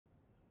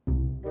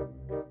I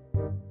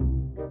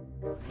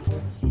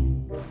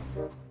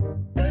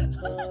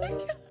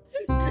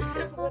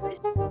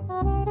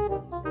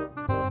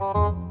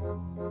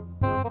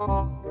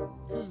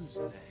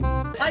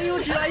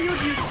use you!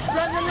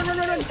 Run!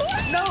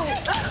 No!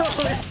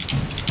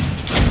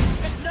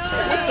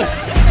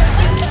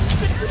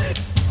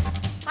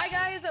 Hi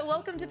guys,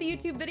 welcome to the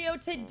YouTube video.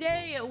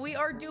 Today we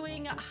are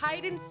doing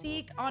hide and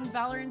seek on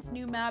Valorant's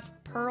new map,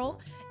 Pearl.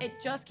 It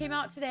just came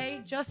out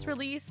today, just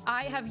released.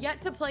 I have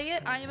yet to play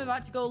it. I am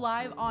about to go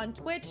live on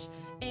Twitch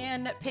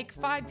and pick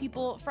 5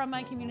 people from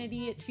my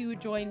community to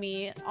join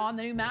me on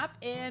the new map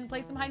and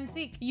play some hide and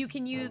seek. You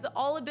can use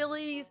all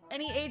abilities,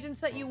 any agents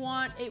that you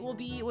want.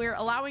 We're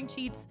allowing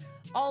cheats,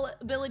 all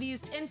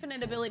abilities,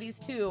 infinite abilities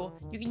too.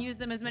 You can use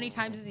them as many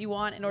times as you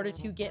want in order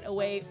to get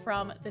away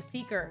from the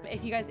Seeker.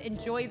 If you guys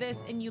enjoy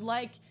this and you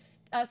like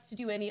us to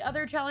do any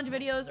other challenge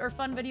videos or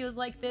fun videos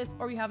like this,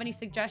 or you have any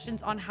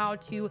suggestions on how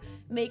to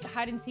make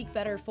hide and seek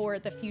better for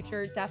the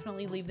future,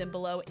 definitely leave them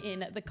below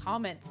in the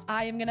comments.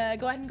 I am gonna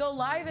go ahead and go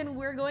live and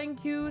we're going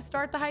to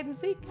start the hide and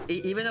seek.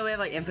 Even though we have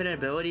like infinite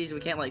abilities, we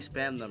can't like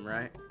spam them,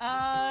 right?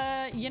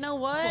 You know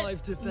what?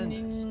 5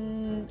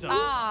 defenders.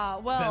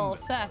 Well,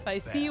 Seth, I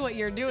see what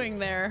you're doing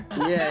there.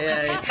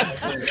 Yeah.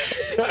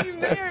 You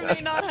may or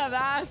may not have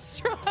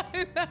asked,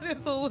 right? That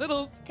is a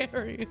little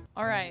scary.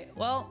 All right,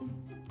 well.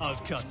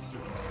 I've cut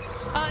through.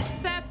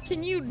 Seth,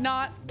 can you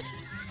not?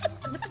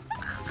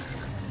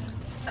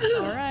 All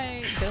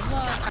right, good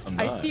luck.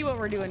 I see what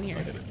we're doing here.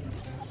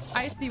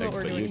 I see what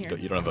we're doing here.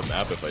 You don't have a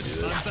map if I do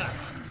this.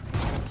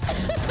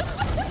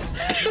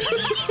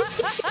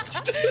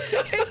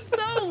 It's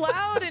so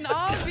loud and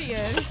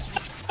obvious.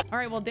 All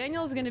right, well,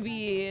 Daniel's gonna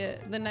be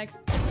the next.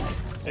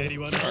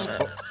 Anyone else?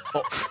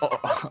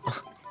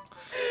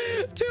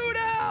 2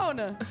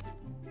 down.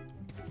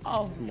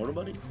 Oh, Mortal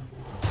buddy.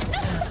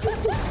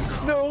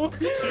 no.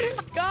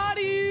 Got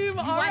him.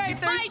 All right,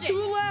 there's 2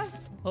 it. left.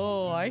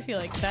 Oh, I feel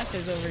like Seth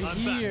is over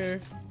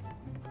here.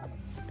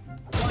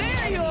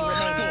 There you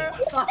are.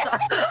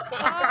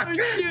 Oh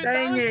shoot,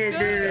 Dang it,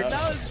 dude.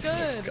 That was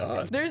good.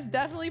 God. There's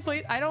definitely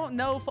place. I don't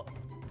know.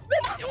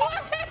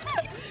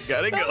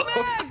 Gotta go.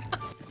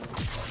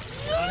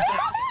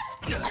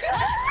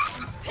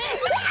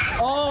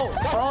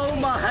 Oh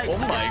my! Oh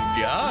my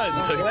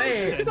God!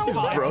 Wait. So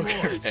broke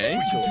her We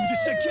ankle. can do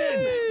this again.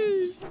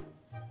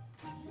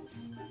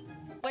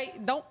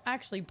 Wait, don't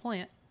actually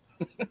plant.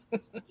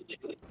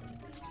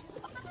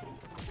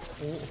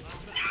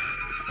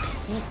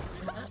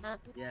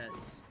 Yes.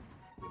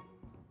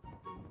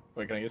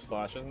 Wait, can I use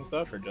flashes and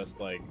stuff, or just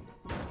like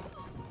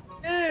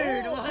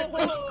Dude,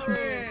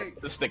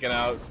 what? just sticking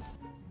out?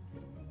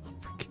 I'm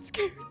freaking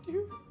scared,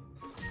 dude.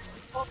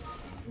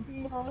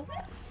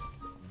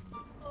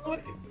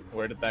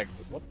 Where did that?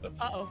 What the?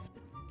 Uh-oh.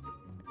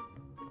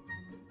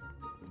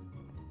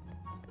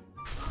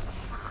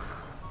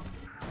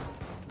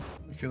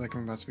 I feel like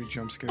I'm about to be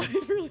jump scared.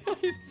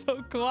 It's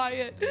so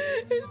quiet.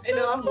 I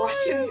know, I'm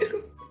watching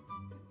you.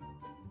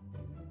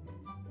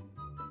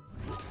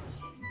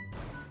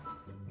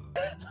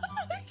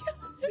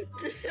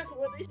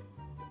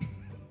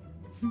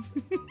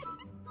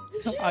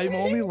 I'm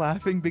only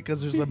laughing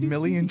because there's a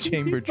million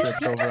chamber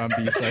trips over on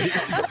B site.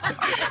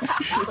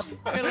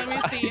 Wait, let me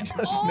see.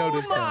 Just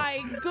noticed that.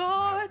 My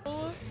God.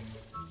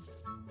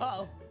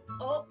 Uh-oh.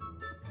 Oh,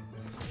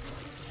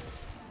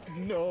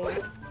 No.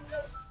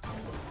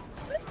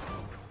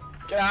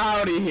 Get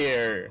out of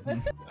here!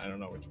 I don't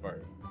know which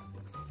part.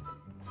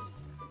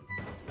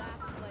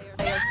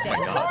 Oh my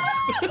God.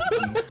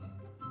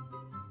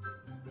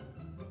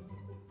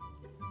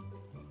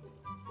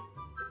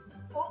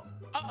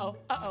 Uh-oh.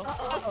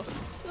 Uh-oh.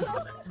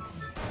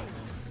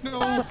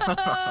 No.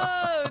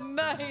 Oh,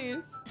 nice.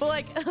 But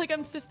like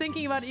I'm just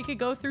thinking about it. You could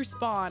go through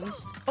spawn.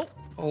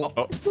 Oh,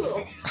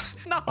 Oh.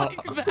 not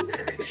like that.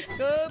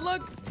 Good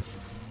luck.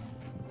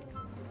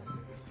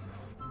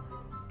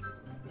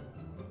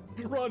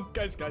 Run,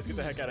 guys! Get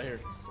the heck out of here!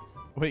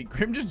 Wait,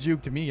 Grim just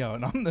juked me out,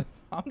 and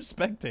I'm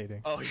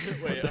spectating. Oh,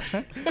 wait.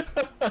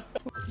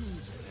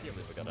 You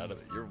almost got out of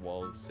it. Your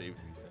walls saved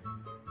me, Sam.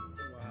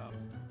 Wow.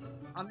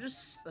 I'm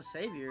just a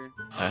savior.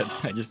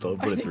 I just told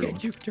I put it think I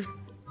through. juked her.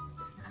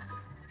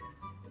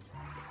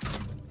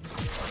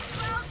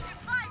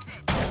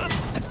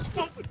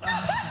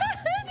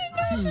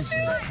 Who's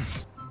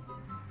next?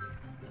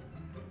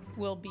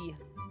 Will be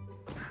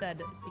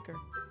said Seeker.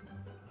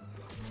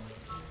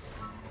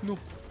 No.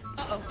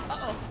 Uh-oh.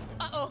 Uh-oh.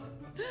 Uh-oh.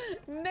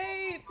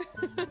 Nate.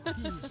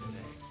 Who's next?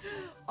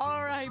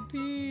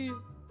 R.I.P.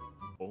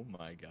 Oh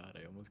my God!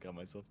 I almost got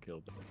myself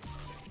killed.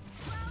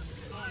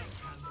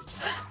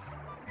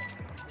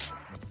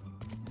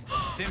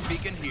 Stim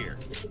beacon here.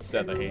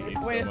 Seth, I hate you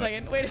so Wait a much.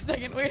 second. Wait a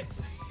second.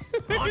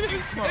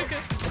 Launching smoke.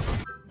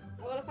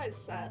 what if I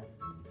said?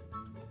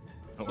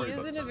 Don't He worry is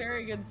about in a Seth.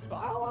 very good I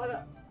spot.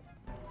 wanna.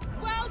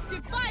 Well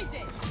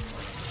divided.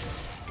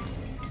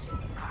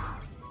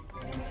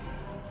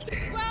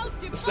 Well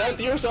divided. Seth,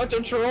 you're such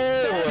a troll!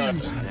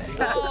 Who's next?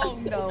 Oh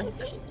no.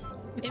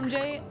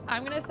 MJ,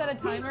 I'm gonna set a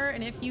timer,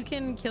 and if you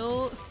can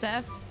kill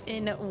Seth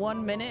in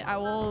 1 minute, I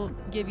will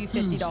give you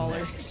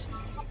 $50.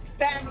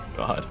 Bang.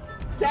 God.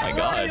 Seth, My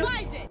God.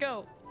 Divided.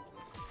 Go.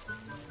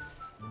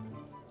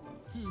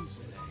 Who's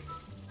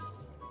next?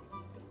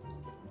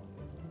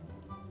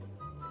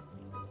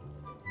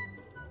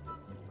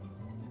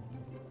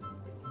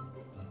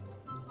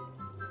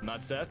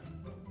 Not Seth.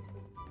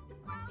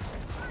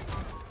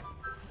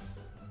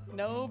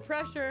 No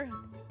pressure.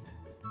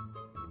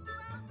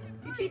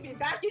 You take me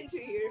back into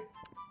here.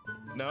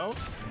 No.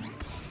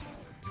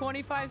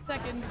 25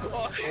 seconds.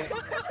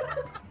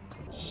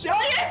 Show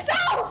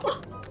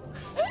yourself!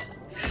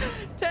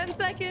 10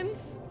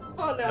 seconds.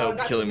 Oh no. I hope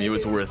not killing me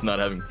was today. worth not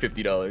having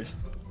 $50.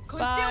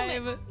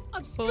 Concealment.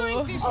 5, Obscuring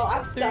 4, vision. Oh,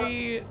 I'm stuck.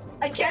 3,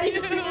 I can't 2,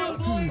 even see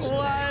him.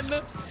 1.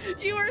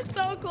 You were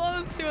so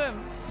close to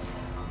him.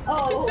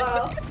 Oh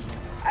wow.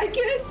 I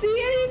couldn't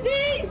see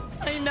anything.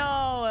 I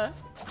know.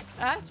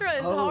 Astra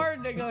is Oh.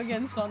 hard to go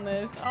against on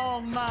this. Oh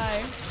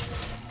my.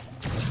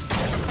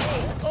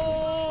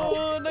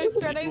 Oh, nice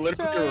try, I nice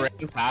literally try.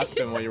 ran past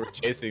him while you were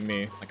chasing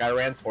me. Like I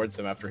ran towards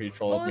him after he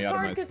trolled Well, me it's out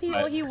of hard my because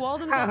spot. he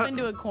walled himself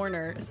into a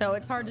corner, so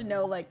it's hard to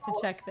know like to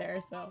check there.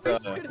 So we Uh.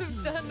 should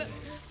have done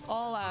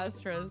all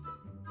Astras.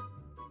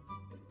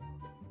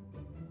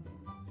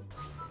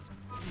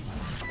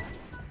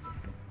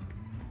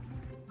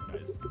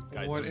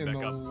 Guys, What let me in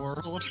back the up.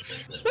 world?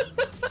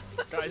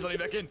 Guys, let me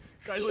back in.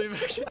 Guys, let me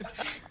back in.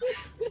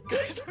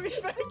 Guys, let me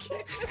back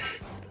in.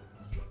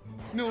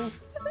 No.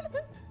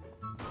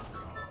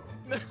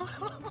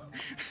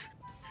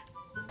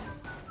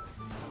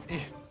 Eh,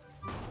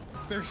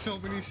 There's so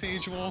many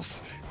sage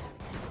walls.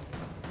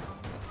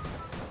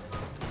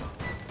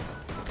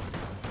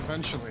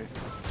 Eventually.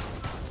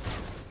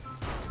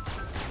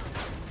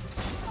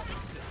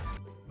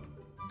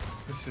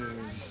 This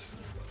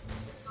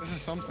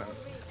is something.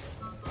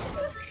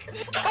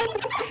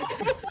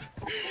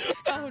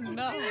 Oh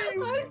no.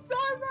 I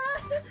saw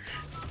that.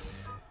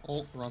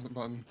 Alt, run the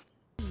button.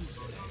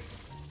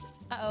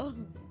 Uh-oh.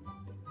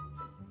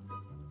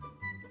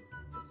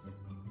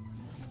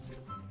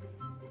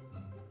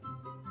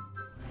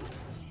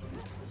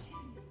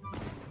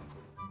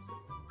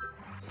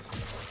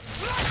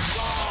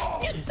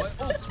 My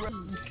ult's ready.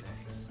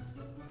 Next.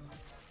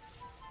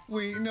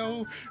 Wait,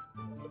 no.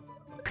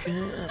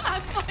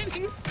 I'm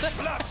finding Seth.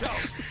 Flash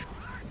out.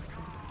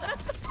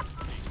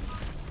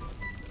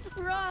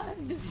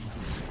 Run.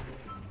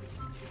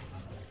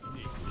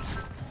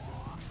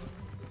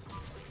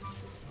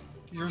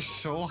 You're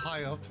so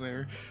high up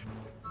there.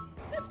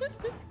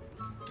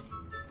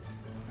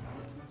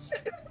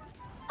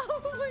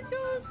 Oh my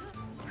god.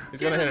 He's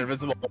gonna hit an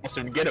invisible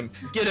monster and get him.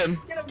 Get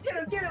him. Get him, get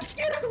him, get him,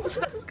 get him.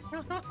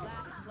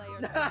 Last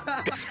player.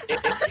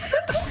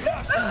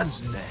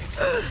 Who's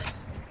next?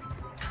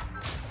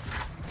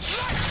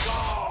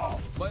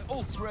 My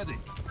ult's ready.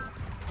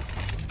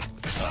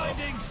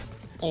 Blinding.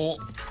 Alt.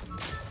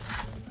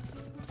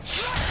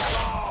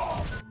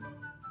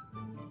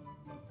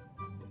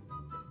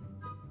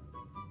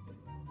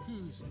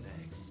 Who's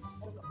next?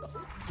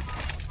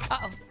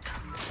 Uh-oh.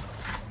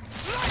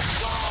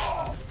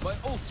 My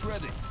ult's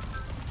ready.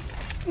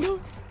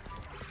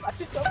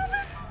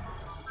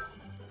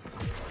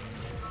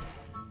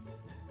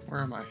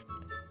 Where am I?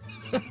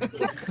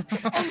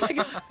 Oh my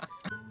god.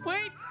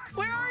 Wait,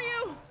 where are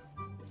you?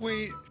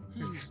 Wait.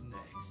 Who's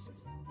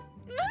next?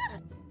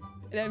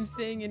 And I'm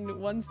staying in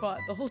one spot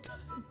the whole time.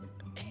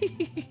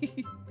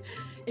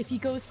 If he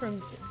goes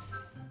from...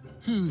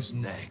 Who's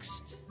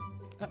next?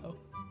 Uh-oh.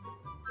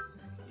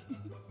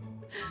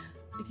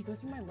 If he goes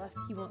from my left,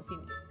 he won't see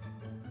me.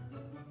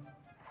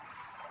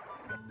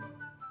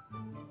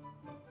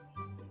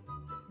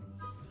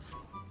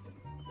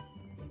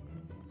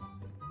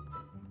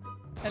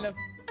 Hello.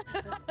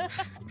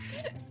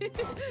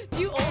 Do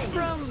you ult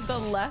from the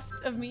left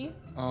of me?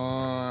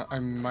 I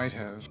might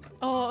have.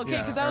 Oh, okay,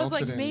 Yeah, because I I was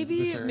ulted like, in maybe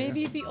this area.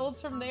 if he ults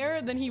from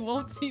there, then he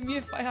won't see me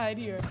if I hide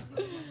here.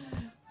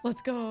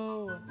 Let's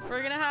go.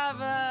 We're gonna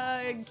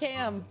have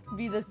Cam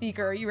be the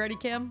seeker. Are you ready,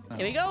 Cam?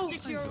 Here we go.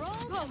 Stick to your roles.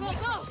 Go, go,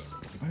 go.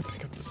 I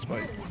pick up the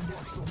spike.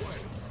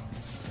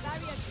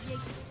 Barrier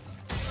created.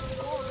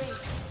 Wall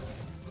raised.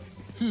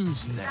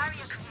 Who's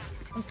next?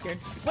 I'm scared.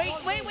 Wait.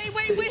 Wait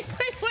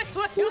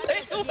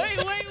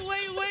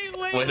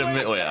a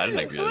minute. Wait, I didn't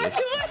agree with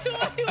that.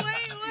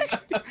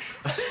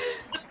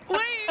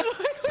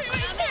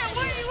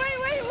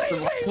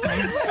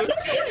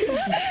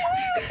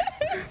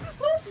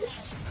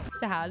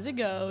 So how's it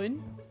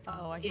going?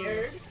 Oh, I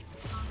hear Scared.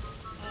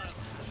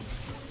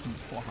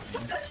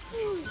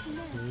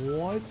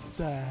 What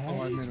the Oh,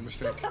 heck? I made a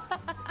mistake.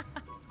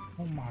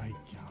 Oh my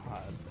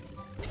god.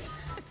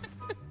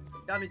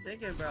 Got me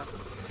thinking, bro.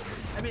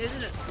 I mean,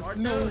 isn't it smart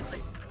No. though?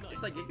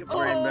 It's like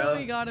Gigabrain, Oh, bro.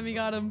 he got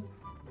him.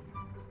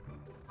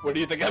 What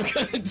do you think I'm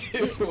gonna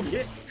do?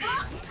 Yeah.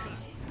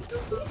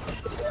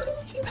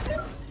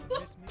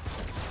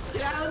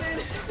 Down in.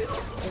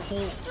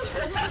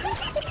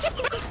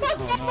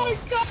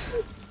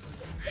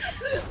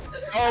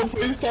 Oh,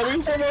 please tell me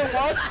someone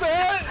watched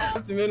that.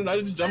 After a minute,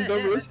 I just jumped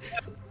over his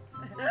head.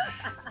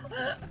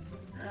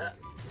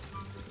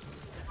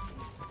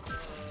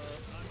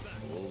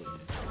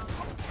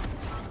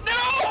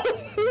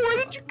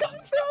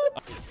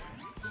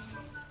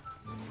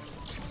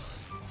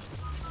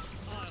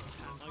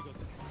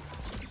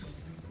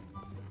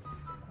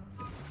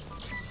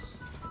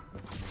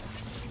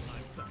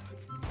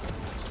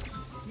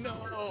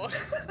 No.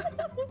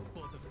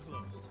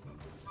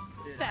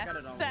 Dude, I got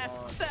it on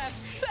vlog. Seth.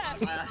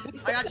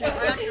 I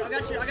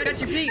got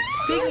you. Peek me.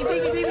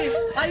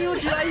 I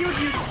use you.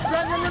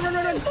 Run.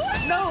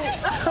 No.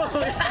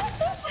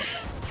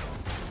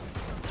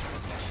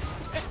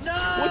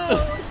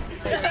 No.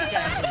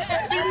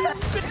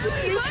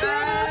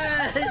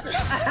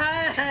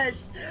 Ash.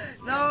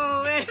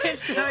 No, man.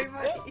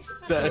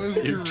 That was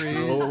You're great.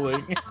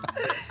 trolling.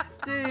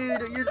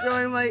 Dude, you're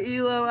throwing my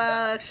elo,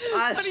 Ash.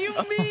 What do you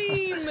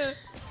mean?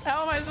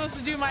 How am I supposed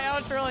to do my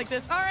outro like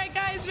this? All right,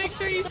 guys, make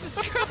sure you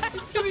subscribe to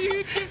the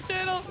YouTube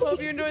channel.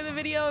 Hope you enjoy the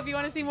video. If you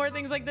want to see more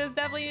things like this,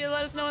 definitely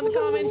let us know in the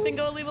comments and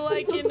go leave a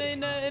like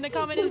in a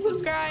comment and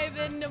subscribe.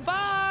 And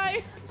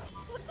bye.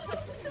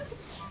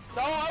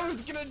 No, I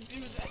was gonna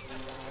do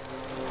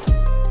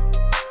that.